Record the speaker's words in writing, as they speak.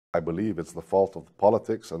I believe it's the fault of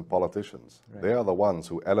politics and politicians. Right. They are the ones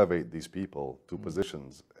who elevate these people to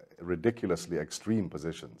positions, ridiculously extreme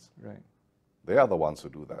positions. Right. They are the ones who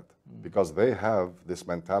do that because they have this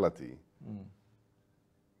mentality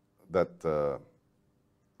that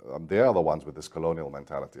they are the ones with this colonial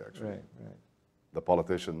mentality, actually. Right, right. The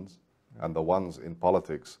politicians and the ones in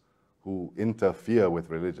politics who interfere with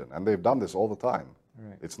religion. And they've done this all the time.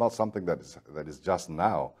 Right. It's not something that is just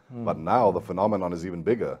now, but now the phenomenon is even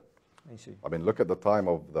bigger. I see. I mean, look at the time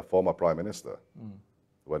of the former Prime Minister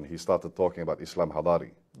when he started talking about Islam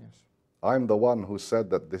Hadari. Yes. I'm the one who said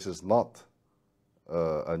that this is not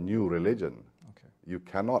a new religion. Okay. You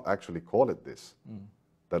cannot actually call it this.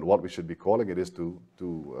 That what we should be calling it is to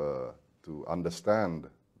understand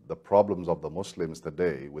the problems of the Muslims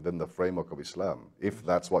today within the framework of Islam, if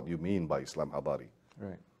that's what you mean by Islam Hadari.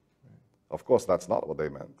 Right. Of course, that's not what they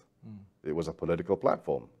meant. It was a political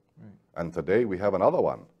platform. Right. And today we have another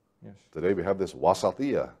one. Yes. Today we have this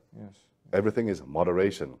wasatiyah. Yes. Everything is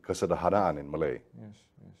moderation, kesederhanaan in Malay. Yes.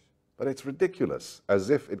 Yes. But it's ridiculous, as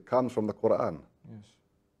if it comes from the Quran. Yes.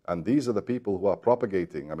 And these are the people who are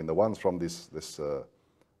propagating, I mean, the ones from this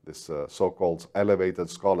so-called elevated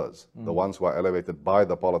scholars, the ones who are elevated by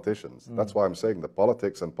the politicians. That's why I'm saying the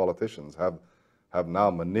politics and politicians have now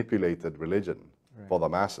manipulated religion for the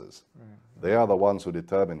masses. Right. They are the ones who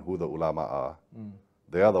determine who the ulama are.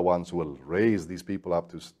 They are the ones who will raise these people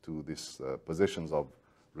up to these positions of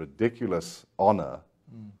ridiculous honor.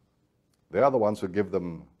 They are the ones who give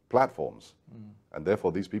them platforms. And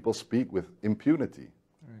therefore these people speak with impunity.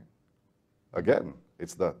 Right. Again,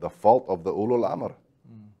 it's the fault of the ulul amr.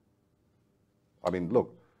 I mean,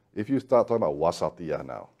 look, if you start talking about wasatiyah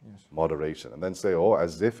now, moderation, and then say, oh,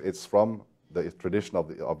 as if it's from the tradition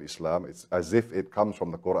of Islam, it's as if it comes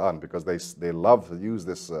from the Quran, because they love to use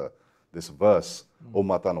this verse,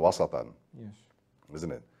 ummatan wasatan, Yes.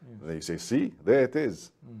 isn't it? And then you say, see, there it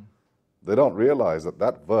is. They don't realize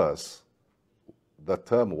that verse, the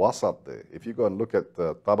term wasat there, if you go and look at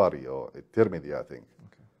Tabari or Tirmidhi, I think,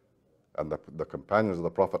 Okay. and the companions of the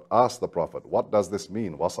Prophet asked the Prophet, what does this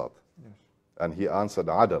mean, wasat? Yes. And he answered,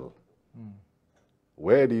 adal.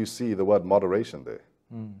 Where do you see the word moderation there?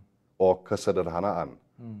 Or kesederhanaan?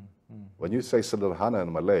 When you say sederhana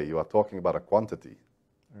in Malay, you are talking about a quantity,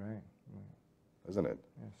 Right. isn't it?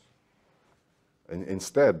 Yes. And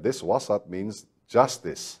instead, this wasat means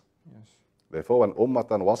justice. Yes. Therefore, when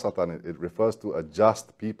ummatan wasatan, it refers to a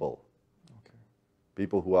just people. Okay.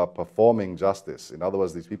 People who are performing justice. In other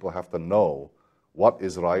words, these people have to know what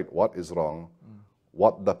is right, what is wrong,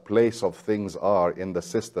 what the place of things are in the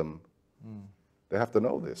system. They have to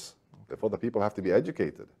know this. Therefore, the people have to be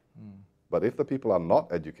educated. But if the people are not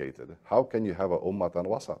educated, how can you have a ummatan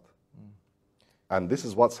wasat? And this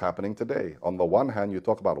is what's happening today. On the one hand, you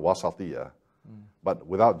talk about wasatiyah, but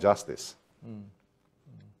without justice.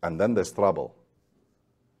 And then there's trouble.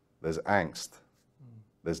 There's angst.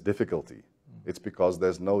 There's difficulty. It's because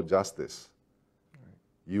there's no justice.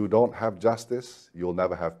 You don't have justice, you'll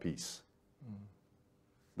never have peace.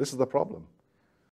 This is the problem.